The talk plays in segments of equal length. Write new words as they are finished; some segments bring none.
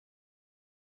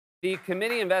The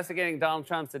committee investigating Donald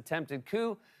Trump's attempted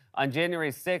coup on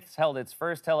January 6th held its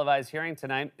first televised hearing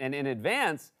tonight. And in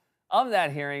advance of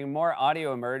that hearing, more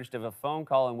audio emerged of a phone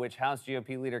call in which House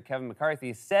GOP leader Kevin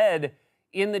McCarthy said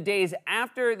in the days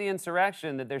after the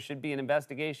insurrection that there should be an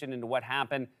investigation into what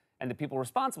happened and the people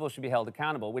responsible should be held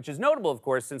accountable, which is notable, of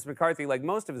course, since McCarthy, like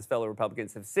most of his fellow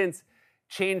Republicans, have since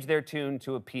changed their tune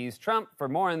to appease Trump. For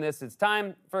more on this, it's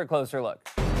time for a closer look.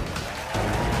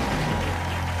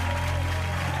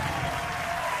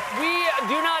 We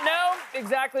do not know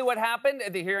exactly what happened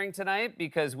at the hearing tonight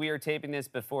because we are taping this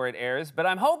before it airs, but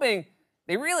I'm hoping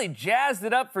they really jazzed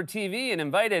it up for TV and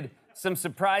invited some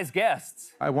surprise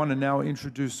guests. I want to now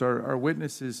introduce our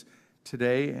witnesses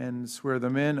today and swear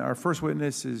them in. Our first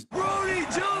witness is Rudy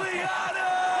Giuliani!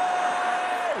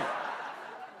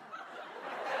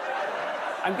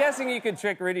 I'm guessing you could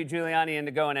trick Rudy Giuliani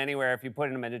into going anywhere if you put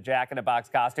him in a jack-in-a-box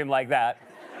costume like that.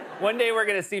 One day we're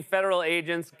gonna see federal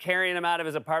agents carrying him out of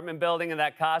his apartment building in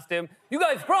that costume. You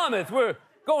guys promised we're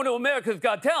going to America's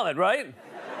Got Talent, right?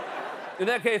 In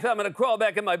that case, I'm gonna crawl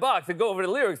back in my box and go over the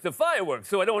lyrics to Fireworks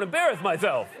so I don't embarrass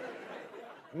myself.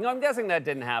 No, I'm guessing that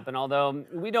didn't happen, although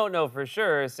we don't know for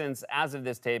sure since as of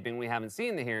this taping, we haven't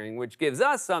seen the hearing, which gives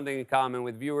us something in common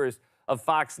with viewers of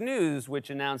Fox News, which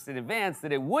announced in advance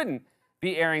that it wouldn't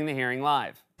be airing the hearing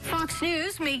live. Fox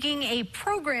News making a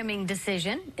programming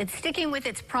decision. It's sticking with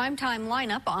its primetime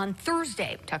lineup on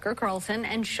Thursday, Tucker Carlson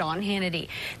and Sean Hannity.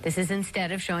 This is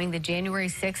instead of showing the January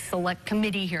 6th Select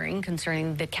Committee hearing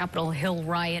concerning the Capitol Hill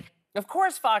riot. Of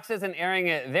course Fox isn't airing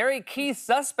a very key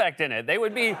suspect in it. That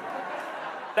would be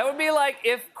like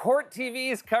if Court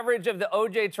TV's coverage of the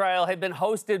OJ trial had been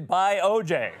hosted by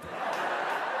OJ.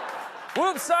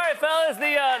 Whoops, sorry, fellas.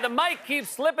 The mic keeps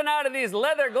slipping out of these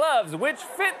leather gloves, which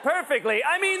fit perfectly.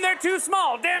 I mean, they're too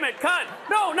small. Damn it, cut.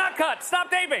 No, not cut. Stop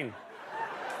taping.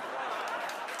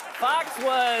 Fox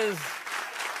was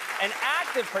an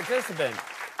active participant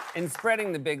in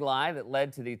spreading the big lie that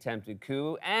led to the attempted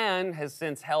coup and has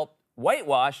since helped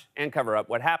whitewash and cover up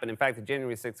what happened. In fact, the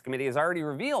January 6th committee has already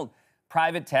revealed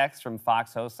private texts from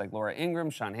Fox hosts like Laura Ingraham,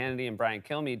 Sean Hannity, and Brian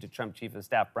Kilmeade to Trump Chief of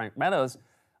Staff Frank Meadows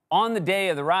on the day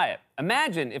of the riot.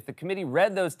 Imagine if the committee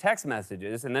read those text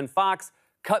messages and then Fox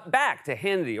cut back to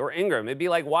Hannity or Ingraham. It'd be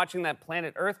like watching that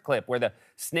Planet Earth clip where the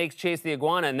snakes chase the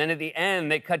iguana and then at the end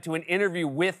they cut to an interview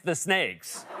with the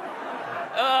snakes. Look,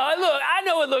 I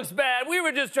know it looks bad. We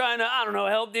were just trying to,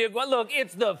 help the iguana. Look,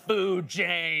 it's the food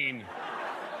chain. In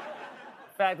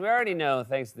fact, we already know,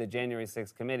 thanks to the January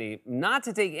 6th committee, not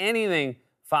to take anything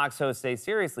Fox hosts say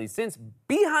seriously, since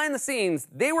behind the scenes,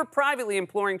 they were privately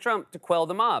imploring Trump to quell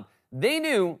the mob. They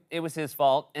knew it was his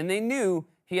fault, and they knew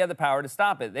he had the power to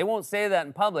stop it. They won't say that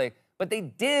in public, but they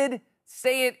did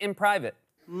say it in private.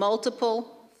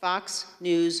 Multiple Fox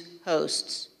News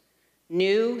hosts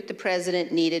knew the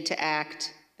president needed to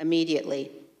act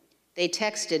immediately. They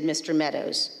texted Mr.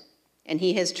 Meadows, and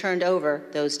he has turned over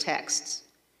those texts.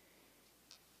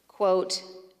 Quote,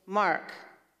 Mark,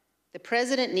 the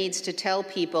president needs to tell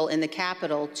people in the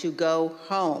Capitol to go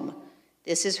home.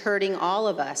 This is hurting all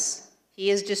of us. He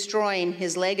is destroying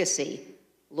his legacy,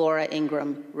 Laura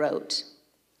Ingraham wrote.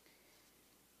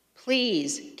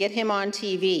 Please get him on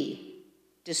TV.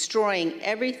 Destroying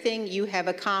everything you have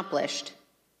accomplished,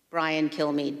 Brian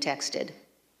Kilmeade texted.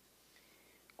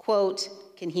 Quote,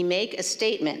 can he make a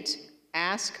statement?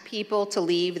 Ask people to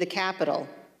leave the Capitol,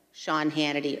 Sean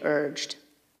Hannity urged.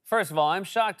 First of all, I'm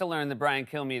shocked to learn that Brian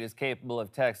Kilmeade is capable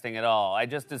of texting at all. I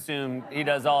just assumed he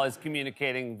does all his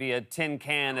communicating via tin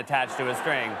can attached to a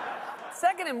string.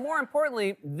 Second, and more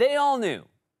importantly, they all knew.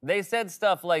 They said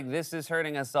stuff like, this is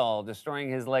hurting us all, destroying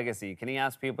his legacy. Can he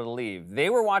ask people to leave? They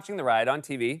were watching the riot on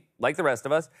TV, like the rest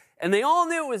of us, and they all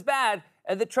knew it was bad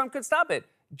and that Trump could stop it,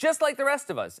 just like the rest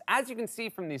of us. As you can see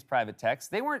from these private texts,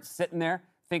 they weren't sitting there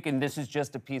thinking this is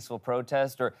just a peaceful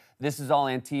protest or this is all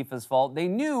Antifa's fault. They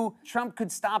knew Trump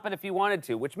could stop it if he wanted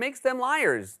to, which makes them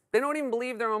liars. They don't even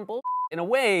believe their own bull. In a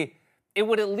way, it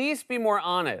would at least be more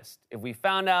honest if we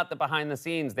found out that behind the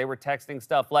scenes they were texting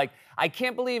stuff like, I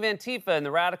can't believe Antifa and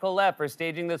the radical left are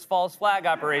staging this false flag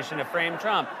operation to frame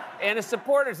Trump, and his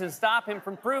supporters to stop him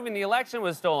from proving the election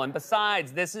was stolen.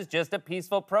 Besides, this is just a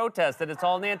peaceful protest and it's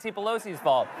all Nancy Pelosi's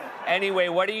fault. Anyway,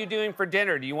 what are you doing for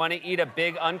dinner? Do you want to eat a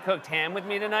big uncooked ham with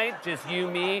me tonight? Just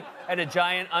you, me, and a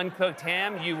giant uncooked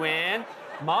ham? You in?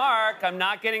 Mark, I'm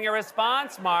not getting a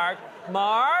response, Mark.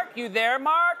 Mark, you there,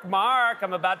 Mark? Mark,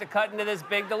 I'm about to cut into this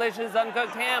big, delicious,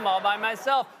 uncooked ham all by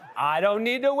myself. I don't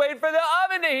need to wait for the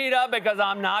oven to heat up because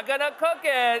I'm not gonna cook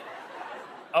it.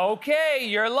 Okay,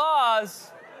 your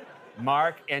loss.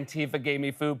 Mark, Antifa gave me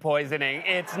food poisoning.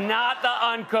 It's not the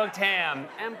uncooked ham.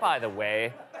 And by the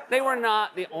way, They were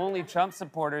not the only Trump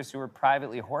supporters who were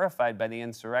privately horrified by the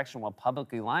insurrection while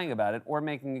publicly lying about it or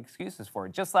making excuses for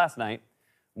it. Just last night,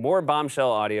 more bombshell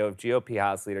audio of GOP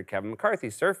House leader Kevin McCarthy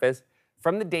surfaced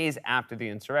from the days after the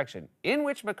insurrection, in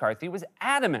which McCarthy was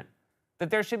adamant that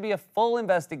there should be a full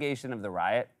investigation of the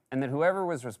riot and that whoever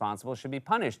was responsible should be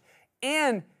punished.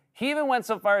 And he even went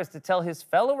so far as to tell his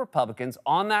fellow Republicans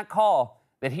on that call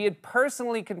that he had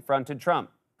personally confronted Trump.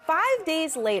 5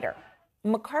 days later,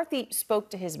 McCarthy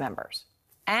spoke to his members.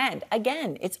 And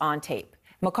again, it's on tape.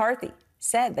 McCarthy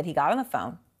said that he got on the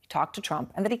phone, he talked to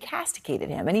Trump, and that he castigated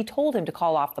him, and he told him to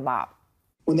call off the mob.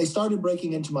 When they started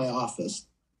breaking into my office,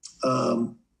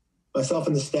 myself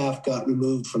and the staff got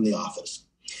removed from the office.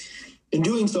 In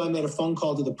doing so, I made a phone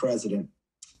call to the president,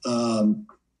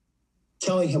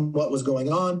 telling him what was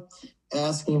going on,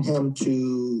 asking him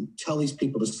to tell these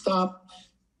people to stop,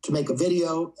 to make a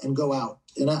video, and go out.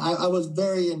 And I was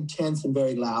very intense and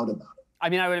very loud about it. I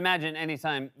mean, I would imagine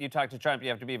anytime you talk to Trump, you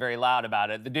have to be very loud about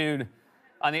it. The dude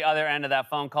on the other end of that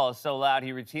phone call is so loud,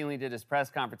 he routinely did his press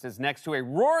conferences next to a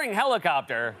roaring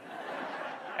helicopter,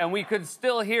 and we could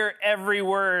still hear every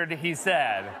word he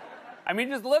said. I mean,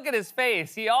 just look at his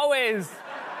face. He always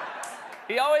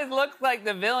looks like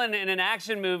the villain in an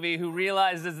action movie who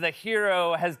realizes the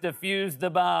hero has defused the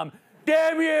bomb.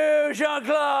 Damn you,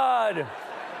 Jean-Claude!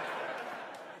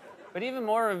 But even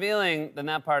more revealing than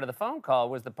that part of the phone call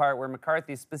was the part where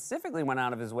McCarthy specifically went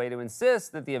out of his way to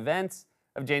insist that the events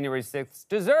of January 6th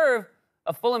deserve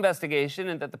a full investigation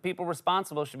and that the people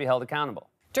responsible should be held accountable.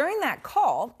 During that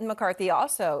call, McCarthy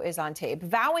also is on tape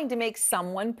vowing to make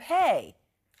someone pay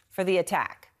for the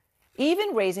attack,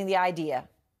 even raising the idea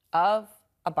of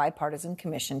a bipartisan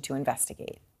commission to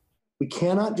investigate. We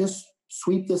cannot just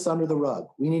sweep this under the rug.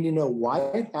 We need to know why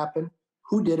it happened,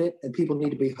 who did it, and people need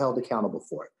to be held accountable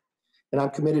for it. And I'm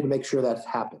committed to make sure that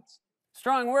happens.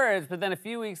 Strong words, but then a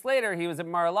few weeks later, he was at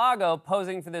Mar-a-Lago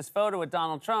posing for this photo with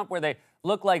Donald Trump where they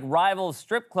look like rival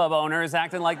strip club owners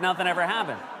acting like nothing ever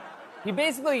happened. He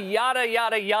basically yada,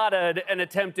 yada, yada'd an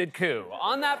attempted coup.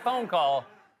 On that phone call,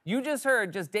 you just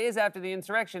heard, just days after the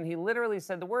insurrection, he literally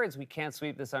said the words, "We can't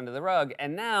sweep this under the rug."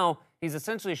 And now he's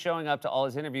essentially showing up to all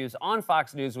his interviews on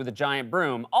Fox News with a giant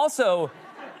broom. Also,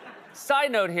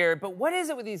 side note here, but what is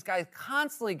it with these guys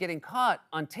constantly getting caught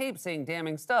on tape saying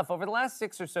damning stuff? Over the last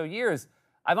 6 or so years,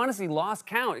 I've honestly lost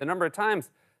count the number of times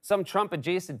some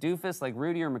Trump-adjacent doofus like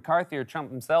Rudy or McCarthy or Trump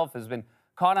himself has been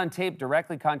caught on tape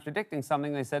directly contradicting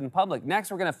something they said in public. Next,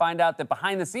 we're going to find out that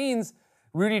behind the scenes,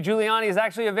 Rudy Giuliani is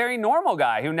actually a very normal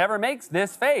guy who never makes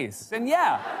this face. And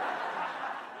yeah,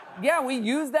 we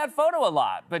use that photo a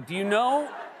lot. But do you know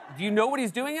what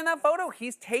he's doing in that photo?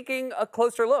 He's taking a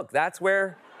closer look. That's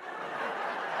where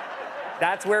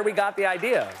we got the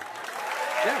idea.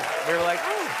 Yeah, we were like,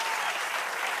 oh.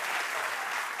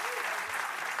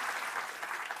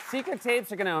 Secret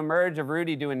tapes are going to emerge of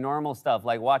Rudy doing normal stuff,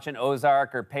 like watching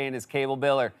Ozark or paying his cable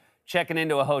bill or checking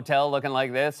into a hotel looking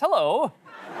like this. Hello.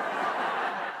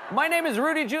 My name is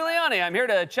Rudy Giuliani. I'm here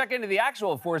to check into the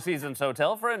actual Four Seasons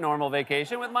Hotel for a normal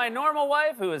vacation with my normal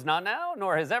wife, who is not now,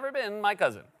 nor has ever been, my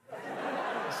cousin.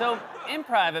 So, in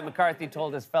private, McCarthy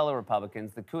told his fellow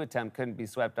Republicans the coup attempt couldn't be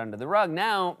swept under the rug.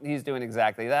 Now, he's doing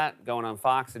exactly that, going on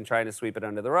Fox and trying to sweep it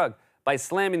under the rug by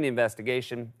slamming the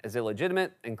investigation as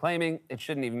illegitimate and claiming it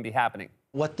shouldn't even be happening.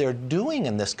 What they're doing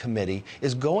in this committee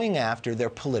is going after their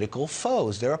political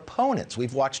foes, their opponents.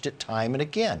 We've watched it time and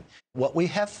again. What we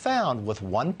have found with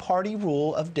one-party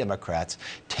rule of Democrats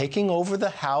taking over the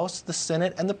House, the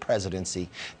Senate, and the presidency,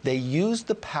 they use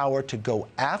the power to go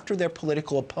after their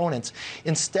political opponents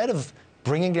instead of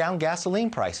bringing down gasoline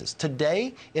prices.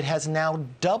 Today, it has now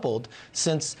doubled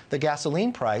since the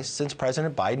gasoline price, since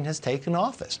President Biden has taken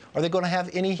office. Are they going to have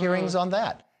any hearings on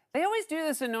that? They always do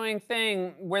this annoying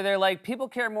thing where they're like, people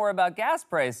care more about gas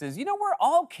prices. You know, we're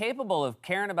all capable of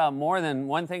caring about more than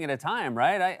one thing at a time,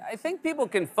 right? I think people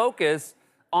can focus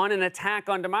on an attack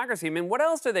on democracy. I mean, what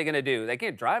else are they going to do? They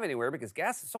can't drive anywhere because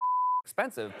gas is so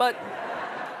expensive. But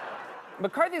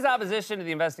McCarthy's opposition to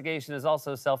the investigation is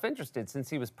also self-interested since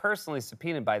he was personally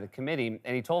subpoenaed by the committee,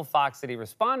 and he told Fox that he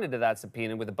responded to that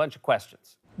subpoena with a bunch of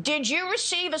questions. Did you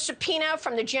receive a subpoena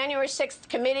from the January 6th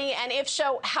committee? And if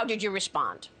so, how did you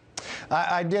respond?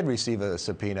 I did receive a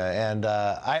subpoena, and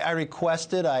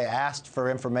I asked for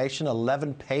information,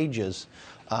 11 pages.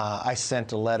 I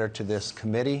sent a letter to this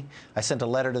committee. I sent a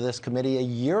letter to this committee a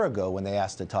year ago when they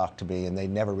asked to talk to me, and they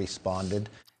never responded.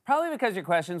 Probably because your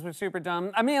questions were super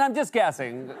dumb. I mean, I'm just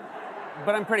guessing,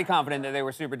 but I'm pretty confident that they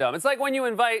were super dumb. It's like when you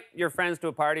invite your friends to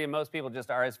a party and most people just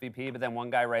RSVP, but then one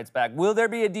guy writes back, "Will there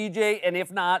be a DJ? And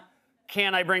if not,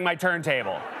 can I bring my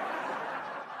turntable?"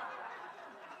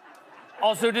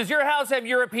 Also, does your house have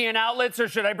European outlets, or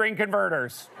should I bring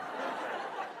converters?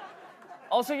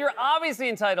 Also, you're obviously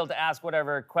entitled to ask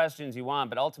whatever questions you want,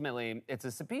 but ultimately, it's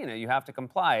a subpoena. You have to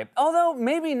comply. Although,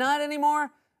 maybe not anymore.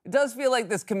 It does feel like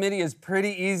this committee is pretty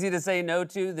easy to say no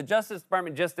to. The Justice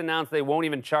Department just announced they won't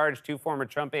even charge 2 former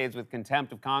Trump aides with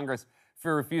contempt of Congress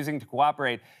for refusing to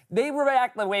cooperate. They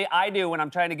react the way I do when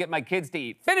I'm trying to get my kids to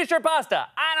eat. Finish your pasta.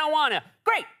 I don't want to.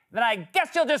 Great. Then I guess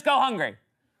you'll just go hungry.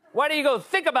 Why don't you go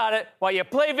think about it while you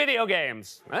play video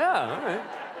games? Yeah, all right.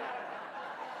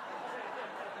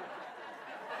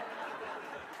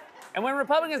 And when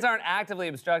Republicans aren't actively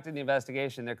obstructing the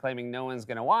investigation, they're claiming no one's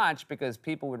going to watch because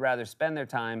people would rather spend their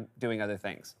time doing other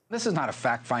things. This is not a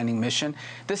fact-finding mission.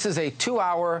 This is a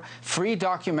 2-hour free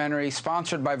documentary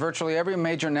sponsored by virtually every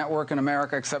major network in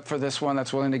America except for this one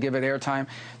that's willing to give it airtime.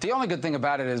 The only good thing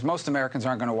about it is most Americans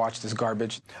aren't going to watch this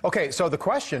garbage. Okay, so the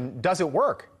question, does it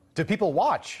work? Do people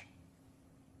watch?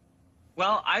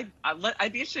 Well, I'd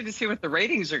be interested to see what the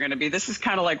ratings are going to be. This is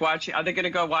kind of like watching, are they going to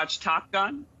go watch Top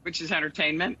Gun, which is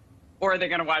entertainment? Or are they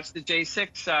going to watch the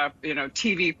J6,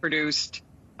 TV-produced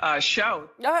show?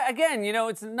 Again,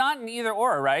 it's not an either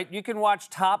or, right? You can watch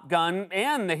Top Gun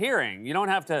and The Hearing. You don't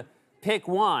have to pick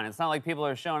one. It's not like people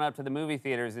are showing up to the movie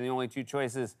theaters and the only 2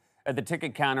 choices at the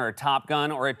ticket counter are Top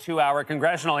Gun or a 2-hour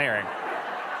congressional hearing.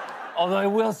 Although I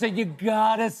will say you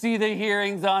gotta see the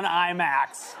hearings on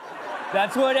IMAX.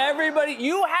 That's what everybody...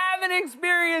 You haven't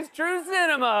experienced true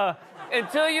cinema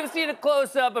until you've seen a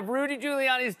close-up of Rudy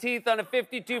Giuliani's teeth on a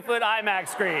 52-foot IMAX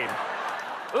screen.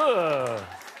 Ugh.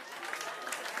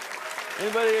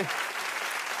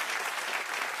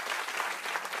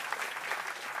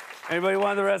 Anybody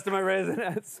want the rest of my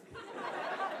Raisinets?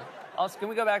 Also, can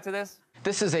we go back to this?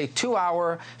 This is a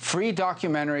 2-hour free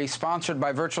documentary sponsored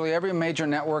by virtually every major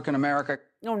network in America.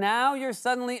 No, now you're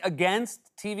suddenly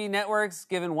against TV networks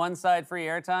giving one side free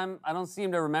airtime? I don't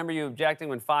seem to remember you objecting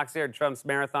when Fox aired Trump's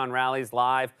marathon rallies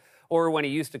live, or when he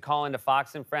used to call into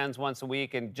Fox and Friends once a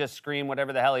week and just scream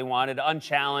whatever the hell he wanted,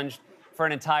 unchallenged, for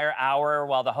an entire hour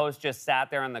while the host just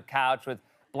sat there on the couch with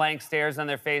blank stares on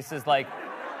their faces like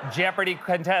Jeopardy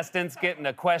contestants getting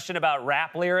a question about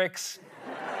rap lyrics.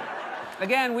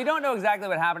 Again, we don't know exactly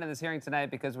what happened in this hearing tonight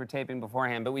because we're taping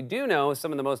beforehand, but we do know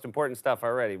some of the most important stuff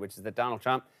already, which is that Donald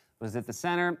Trump was at the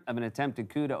center of an attempted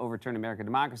coup to overturn American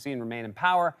democracy and remain in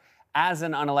power as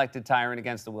an unelected tyrant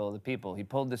against the will of the people. He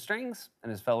pulled the strings,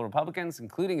 and his fellow Republicans,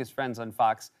 including his friends on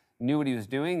Fox, knew what he was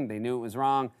doing, they knew it was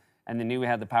wrong, and they knew he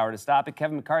had the power to stop it.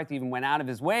 Kevin McCarthy even went out of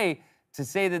his way to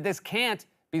say that this can't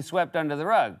be swept under the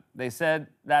rug. They said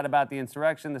that about the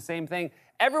insurrection, the same thing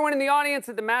everyone in the audience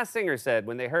at The Masked Singer said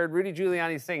when they heard Rudy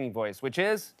Giuliani's singing voice, which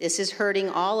is... This is hurting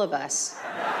all of us.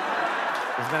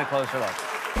 It's been a closer look.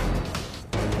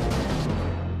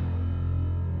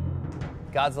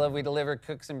 God's Love We Deliver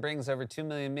cooks and brings over 2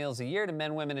 million meals a year to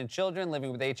men, women, and children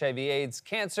living with HIV, AIDS,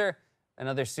 cancer, and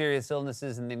other serious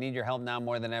illnesses, and they need your help now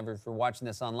more than ever. If you're watching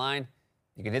this online,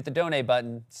 you can hit the donate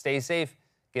button. Stay safe,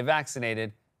 get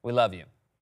vaccinated. We love you.